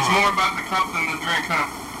straw. It's more about the cup than the drink, huh?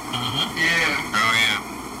 Yeah. Oh yeah.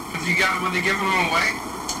 Cause were they giving them away?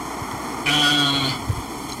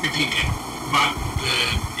 If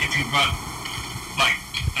you bought like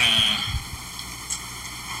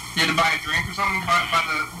you had to buy a drink or something by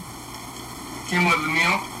the came with the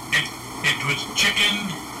meal. It was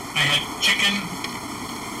chicken. I had chicken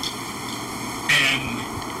and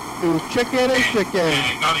it was chicken and chicken.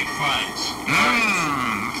 Garlic fries.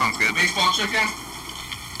 That sounds good. Baseball chicken.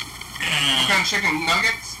 What kind of chicken?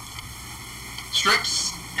 Nuggets?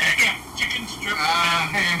 Strips? Yeah, chicken strips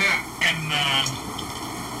and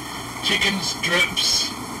chicken strips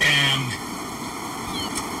and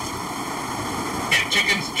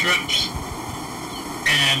chicken strips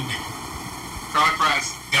and garlic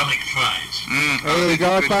fries. Garlic fries. Hey,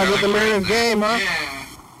 garlic fries with the Mariners game, huh?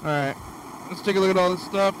 Yeah. Alright. Let's take a look at all this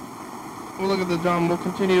stuff. We'll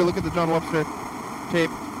continue to look at the John Webster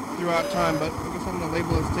tape throughout time, but I guess I'm gonna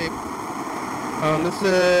label this tape. This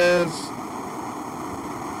is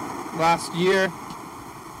last year.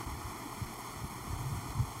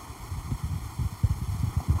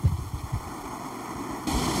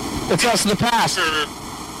 It's us in the past.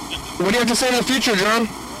 What do you have to say in the future, John?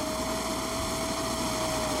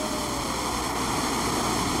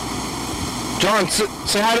 John,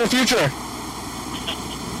 say hi to the future.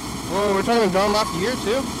 Oh, we're talking about John last year,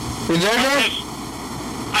 too? You there, John?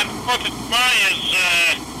 I'm looking at mine is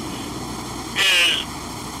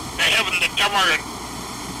they having the terminal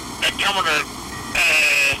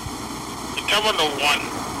one,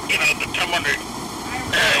 the terminal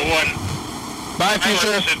one. Bye,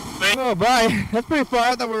 future. Oh, bye. That's pretty far.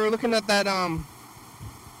 I thought we were looking at that,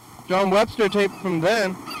 John Webster tape from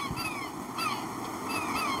then.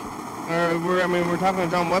 We're talking to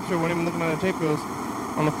John Webster. We weren't even looking at the tape. It was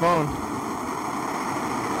on the phone.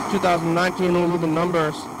 It's 2019. We'll look at the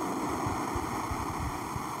numbers.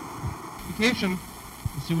 Vacation.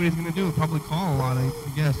 We'll see what he's gonna do. We'll probably call a lot, I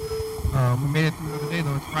guess. We made it through the other day,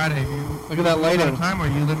 though. It's Friday. Look at that lighting. Time, or are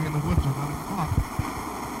you living in the woods at 9 o'clock?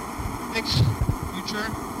 Thanks, future.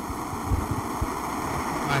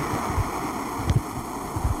 Bye.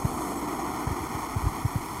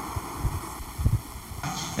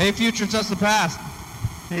 Hey, future, it's us the past.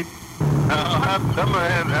 Hey. I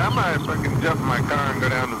might fucking jump in my car and go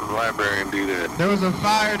down to the library and do that. There was a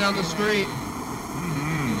fire down the street.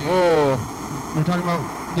 Mm-hmm. Whoa. We're talking about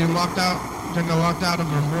getting locked out. Trying to get locked out of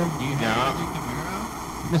a room. Yeah.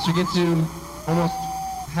 Mr. Gitsu almost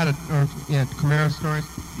had Camaro stories.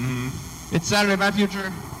 Mm-hmm. It's Saturday, bye,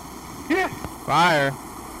 future. Yeah. Fire.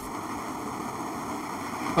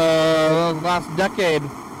 Last decade.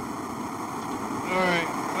 Alright.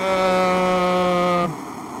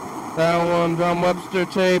 That one, John Webster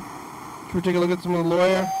tape. Should we take a look at some of the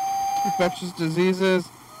lawyer? Infectious diseases.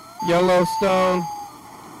 Yellowstone.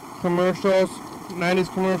 Commercials. 90s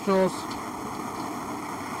commercials.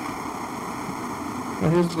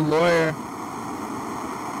 And here's the lawyer.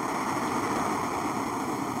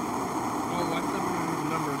 Oh, what's the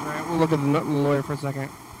numbers, right? We'll look at the lawyer for a second.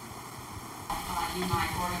 You might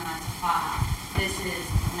organize a file. This is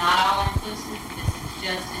not all inclusive. This is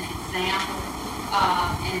just an example.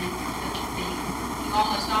 And you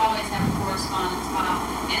almost always have a correspondence file.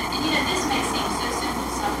 And you know, this may seem so simple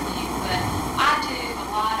to some of you, but I do a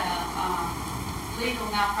lot of legal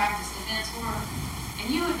malpractice defense work, and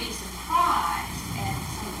you would be surprised at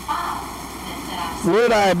some of the files that I see.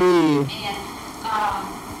 Would I be? And,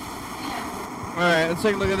 you know. Alright, let's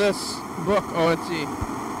take a look at this book. Oh, let's see.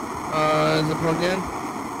 Is it plugged in?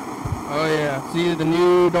 Oh yeah. See the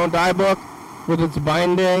new Don't Die book with its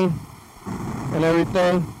binding and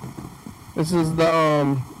everything. This is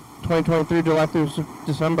the 2023 July through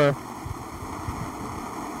December. See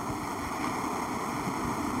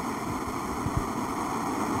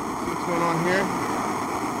what's going on here?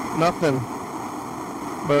 Nothing.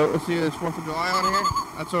 But let's see, there's 4th of July on here.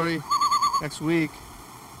 That's already next week.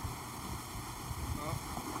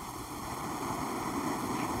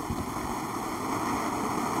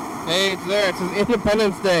 Hey, it's there. It says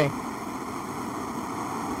Independence Day.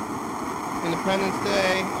 Independence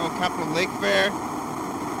Day. Oh, Capital Lake Fair.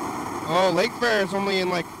 Oh, Lake Fair is only in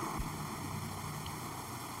like...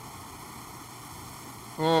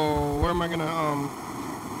 Oh, where am I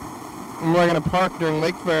gonna park during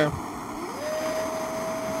Lake Fair?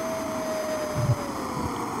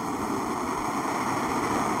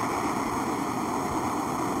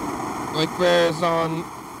 Lake Fair is on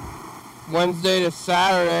Wednesday to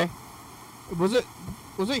Saturday. Was it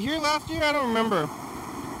here last year? I don't remember.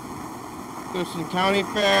 Thurston County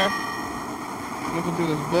Fair. I'm looking through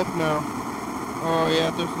this book now. Oh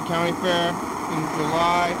yeah, Thurston County Fair in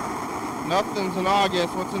July. Nothing's in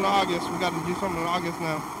August. What's in August? We got to do something in August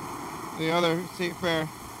now. The other state fair.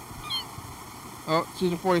 Oh,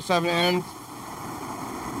 season 47 ends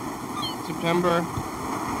September.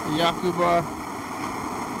 Yakuba.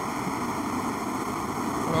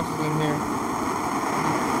 What else is in here?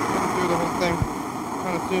 Looking through the whole thing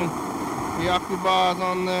kind of soon. The Yakuba is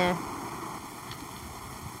on there.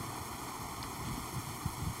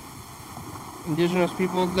 Indigenous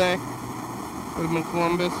Peoples Day. Would have been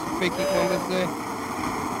Columbus. Fake Columbus Day.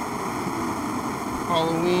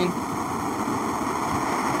 Halloween.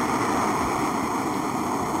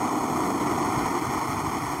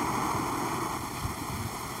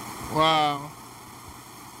 Wow.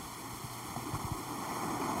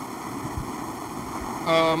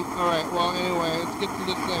 Alright, well, anyway, let's get to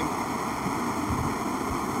this thing.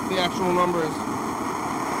 The actual numbers.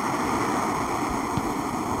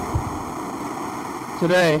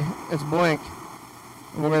 Today, it's blank.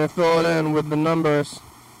 And we're going to fill it in with the numbers.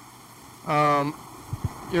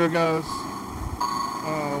 Here it goes.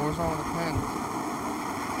 Oh, where's all the pens?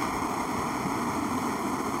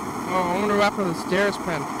 Oh, I wonder what happened to the stairs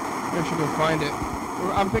pen. Maybe I should go find it.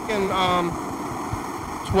 I'm picking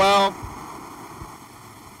 12,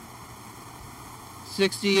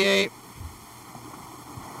 68,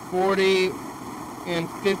 40, and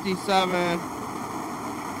 57.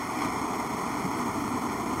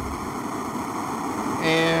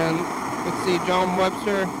 And let's see, John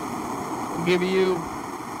Webster will give you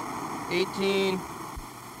 18,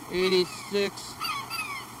 86,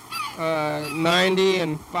 90,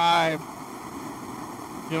 and 5.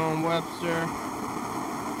 John Webster.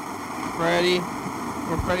 Freddie,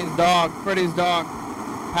 or Freddie's dog,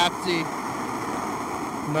 Patsy.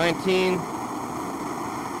 19,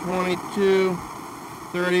 22,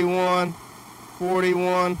 31,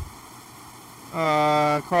 41.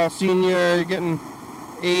 Carl Sr., you're getting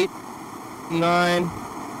 8, 9,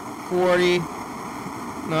 40,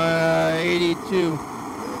 82.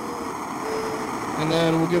 And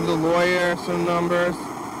then we'll give the lawyer some numbers.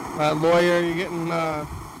 Lawyer, you're getting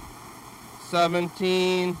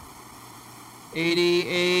 17,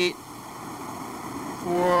 88,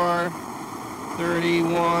 4,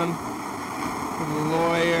 31 for the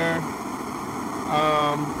lawyer.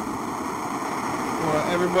 Well,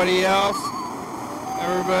 everybody else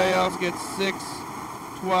gets 6,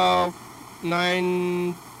 12,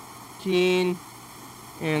 19,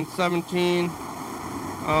 and 17.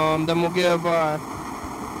 Then we'll give, let's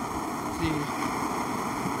see,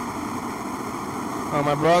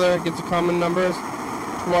 my brother gets the common numbers,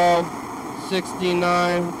 12,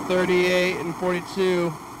 69, 38, and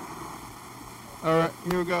 42. Alright,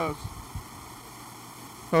 here it goes.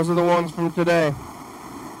 Those are the ones from today.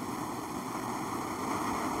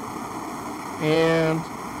 And,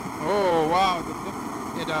 oh wow,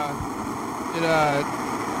 it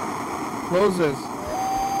closes.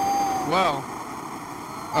 Well,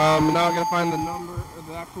 now I gotta find the number, or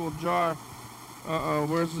the actual jar.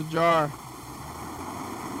 Where's the jar?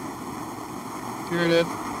 Here it is.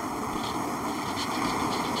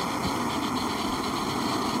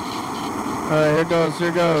 Alright, here goes,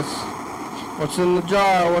 here goes. What's in the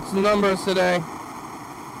jar? What's the numbers today?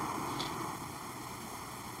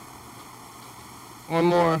 One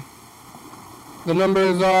more. The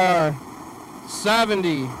numbers are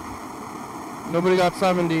 70. Nobody got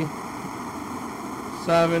 70.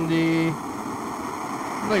 70.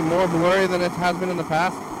 It's like more blurry than it has been in the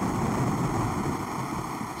past.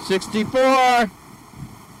 64.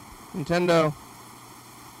 Nintendo.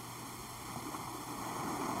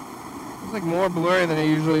 It's like more blurry than it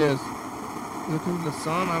usually is. Is it because of the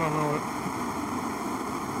sun? I don't know.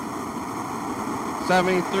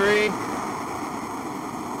 73.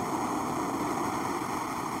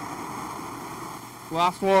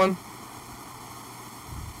 Last one.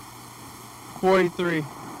 43.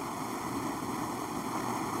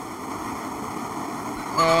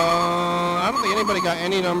 I don't think anybody got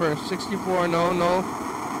any numbers. 64, no, no.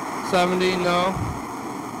 70, no.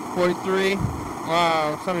 43.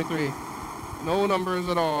 Wow, 73. No numbers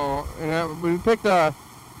at all. And we picked 4,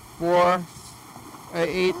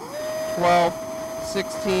 8, 12,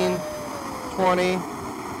 16, 20,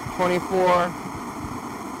 24,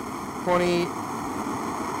 28.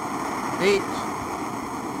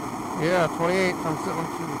 Yeah, 28.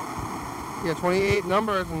 Yeah, 28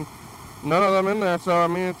 numbers and none of them in there. So I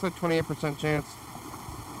mean, it's like 28% chance.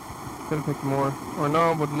 Could have picked more, or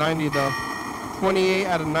no, with 90 though. 28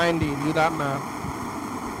 out of 90. Do that math.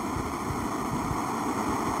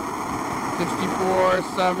 64,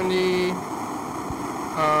 70,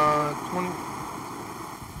 20.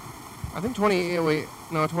 I think 28. Wait,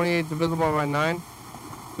 no, 28 is divisible by 9.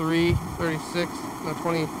 3, 36. No,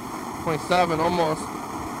 20. 27 almost.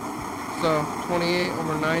 So 28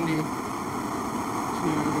 over 90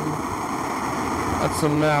 that's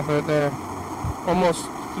some math right there. Almost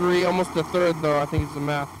 3, almost a third though, I think it's the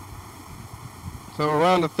math. So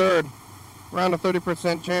around a third. Around a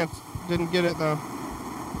 30% chance. Didn't get it though.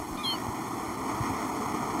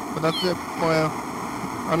 But that's it. Well,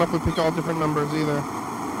 I don't know if we picked all different numbers either.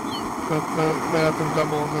 But may have some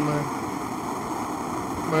doubles in there.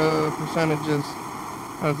 But percentages.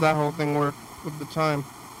 How does that whole thing work with the time?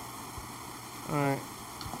 Alright.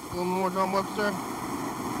 A little more John Webster.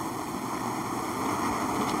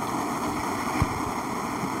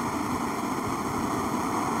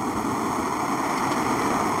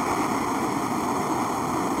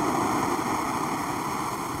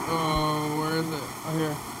 Oh, where is it? Oh,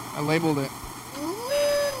 here. I labeled it.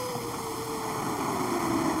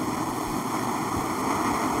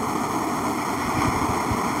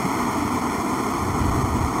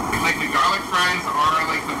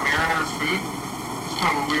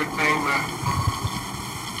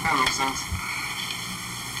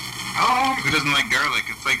 Who doesn't like garlic?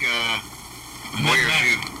 It's like a warrior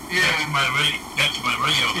food. Yeah. That's my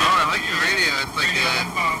radio. Yeah. Oh, I like your radio. It's like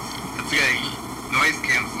it's like noise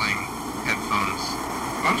canceling headphones.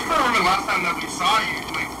 I'm trying to remember the last time that we saw you.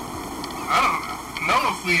 Like, I don't know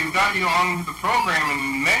if we've got you on the program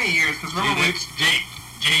in many years. Because remember it's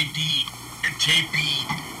JD, JP,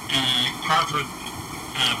 Crawford,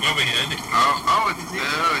 Bobblehead.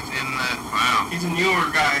 It's in the wow. He's a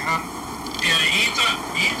newer guy, huh? Yeah, he's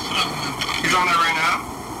on there right now.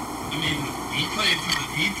 I mean, he plays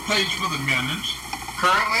for the Mariners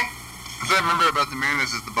currently. What I remember about the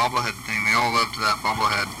Mariners is the bobblehead thing. They all loved that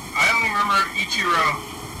bobblehead. I only remember Ichiro,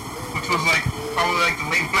 which was like probably like the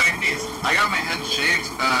late 90s. I got my head shaved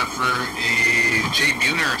for a Jay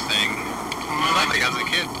Buhner thing. Like as a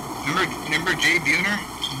kid. Remember Jay Buhner?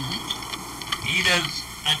 Mm-hmm. He does.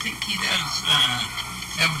 I think he does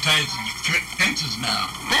advertising fences now.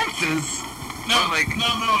 Fences? No, it's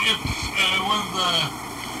one of the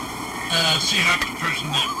Seahawks person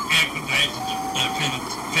that advertises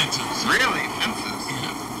fences. Really? Fences?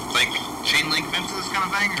 Yeah. Like chain link fences kind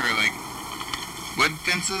of thing? Or like wood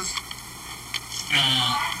fences?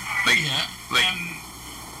 Yeah. Like,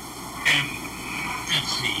 and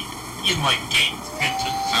let's see. You like gate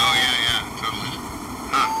fences. Oh, yeah, totally.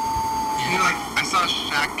 Huh. You know, like, I saw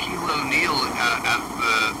Shaquille O'Neal at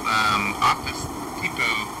the Office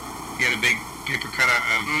Depot. He had a big paper cutout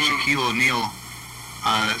of Shaquille O'Neal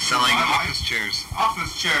selling office chairs.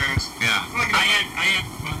 Office chairs? Yeah. I had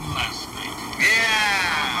one last night.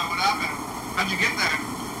 Yeah! What happened? How'd you get there?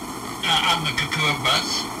 On the Kakua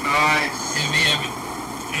bus. Nice. And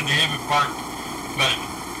they have it parked, but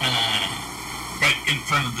right in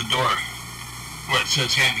front of the door where it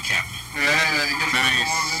says handicap. Yeah, you get nice.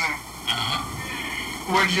 In there.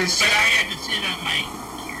 Where'd you sit? But I had to sit on my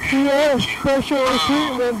yeah, special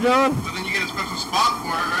treatment, John. But then you get a special spot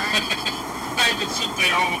for it, right? I had to sit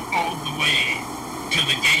there all the way to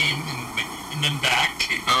the game in and then back.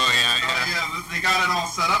 Oh, yeah. Oh, yeah, they got it all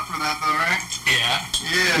set up for that, though, right? Yeah.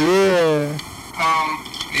 Yeah.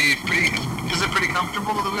 Is it pretty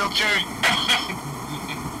comfortable with the wheelchair?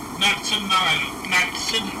 Not sitting on a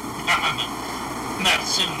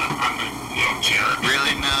wheelchair.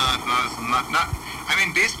 Really? No, not. I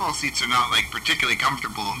mean, baseball seats are not like particularly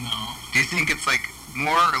comfortable. No. Do you think it's like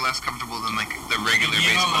more or less comfortable than like the regular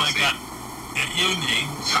baseball seat? The hearing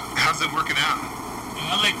aids. How's it working out?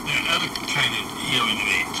 I like the other kind of hearing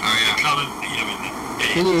aids. Oh, yeah. The colored hearing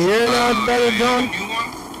aids. Can you hear now it's better, John? New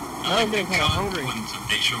ones? I'm getting kind of hungry.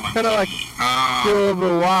 Kind of like feel a little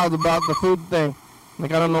bit wild about the food thing.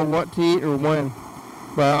 Like I don't know what to eat or when.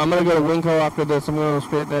 But I'm gonna go to Winco after this. I'm gonna go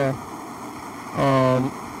straight there.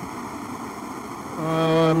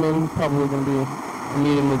 I mean, probably gonna be a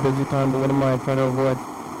mediumly busy time, but what am I trying to avoid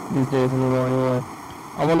these days anyway?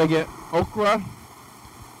 I want to get okra,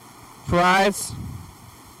 fries,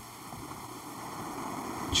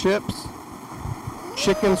 chips,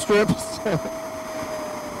 chicken strips.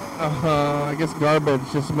 I guess garbage,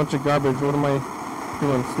 just a bunch of garbage. What am I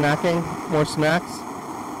doing? Snacking? More snacks?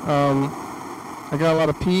 I got a lot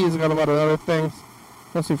of peas, I got a lot of other things.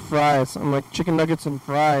 Mostly fries. I'm like chicken nuggets and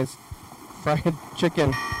fries. Fried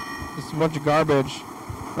chicken. Just a bunch of garbage.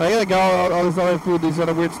 I got all this other food, these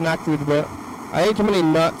other weird snack foods, but I ate too many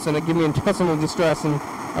nuts and it gave me intestinal distress, and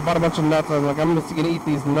I bought a bunch of nuts. I was like, I'm just going to eat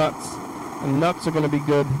these nuts. And nuts are going to be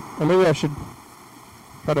good. Or maybe I should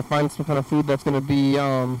try to find some kind of food that's going to be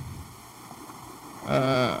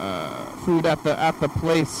food at the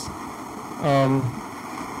place,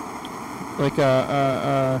 like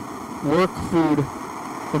work food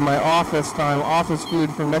for my office time, office food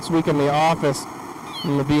for next week in the office.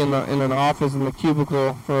 I'm gonna be in an office in the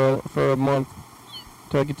cubicle for a month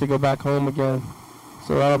till I get to go back home again.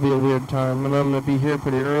 So that'll be a weird time, and I'm gonna be here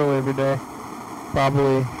pretty early every day,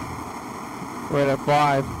 probably right at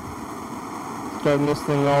 5. Starting this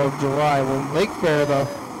thing all of July. Well, Lake Fair though.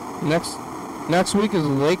 Next week is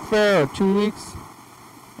Lake Fair, or 2 weeks.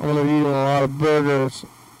 I'm gonna be eating a lot of burgers,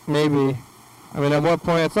 maybe. I mean,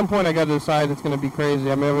 at some point I gotta decide it's gonna be crazy.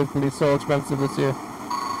 I mean, everything's gonna be so expensive this year.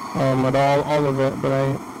 At all of it, but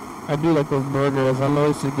I do like those burgers. I'm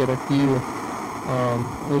always to get a few.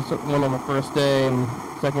 At least one on the first day, and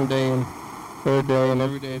second day, and third day, and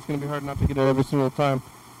every day. It's gonna be hard not to get it every single time,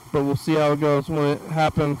 but we'll see how it goes when it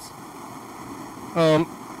happens. We're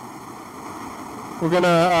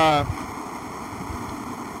gonna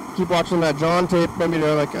keep watching that John tape, maybe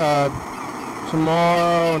like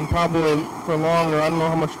tomorrow, and probably for longer. I don't know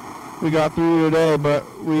how much we got through today, but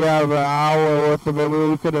we have an hour worth of it.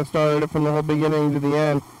 We could have started it from the whole beginning to the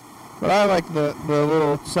end. But I like the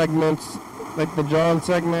little segments, like the John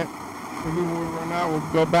segment. Maybe when we run out, we'll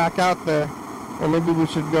go back out there. Or maybe we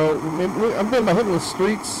should go, I'm thinking about hitting the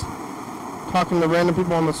streets, talking to random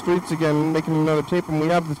people on the streets again, making another tape. And we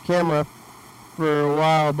have this camera for a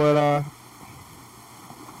while, but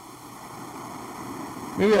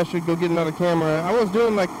maybe I should go get another camera. I was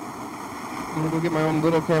doing like, I'm going to go get my own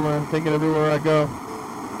little camera and take it everywhere I go.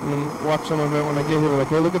 And then watch some of it when I get here. Like,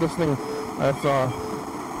 hey, look at this thing I saw.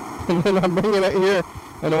 And then I'm bringing it here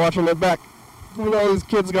and then watching it back. You know, all these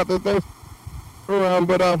kids got their things around,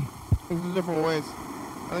 but there's different ways.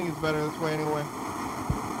 I think it's better this way anyway.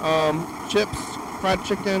 Chips, fried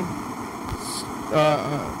chicken,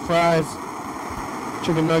 fries,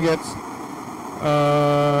 chicken nuggets,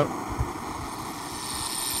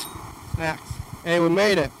 snacks. Hey, we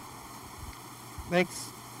made it. Thanks,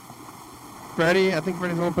 Freddie. I think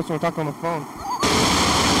Freddie's the only person we're talking on the phone.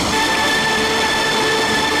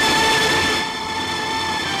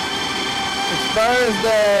 It's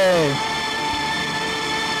Thursday.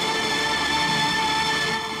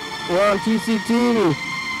 We're on TCT,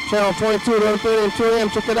 channel 22, 11:30 and 2 a.m.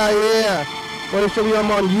 Check it out, yeah. YDHWM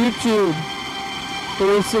on YouTube.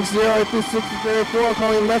 360-836-34.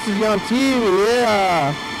 Calling message on TV,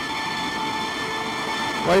 yeah.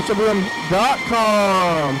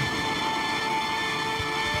 YDHWM.com.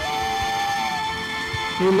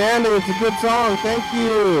 Humanity, it's a good song, thank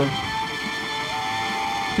you.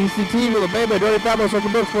 PCT, Little Baby, Dirty Fabulous,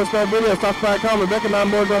 Circle Books, 4-Star Videos, Talkspire.com, Rebecca,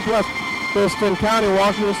 9 Boards Northwest, Thurston County,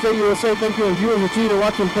 Washington State, USA, thank you, and viewers and you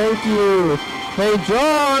watching, thank you. Hey,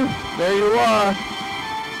 John, there you are.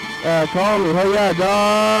 Call me, hey, yeah,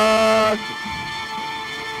 dog.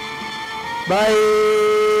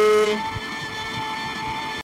 Bye.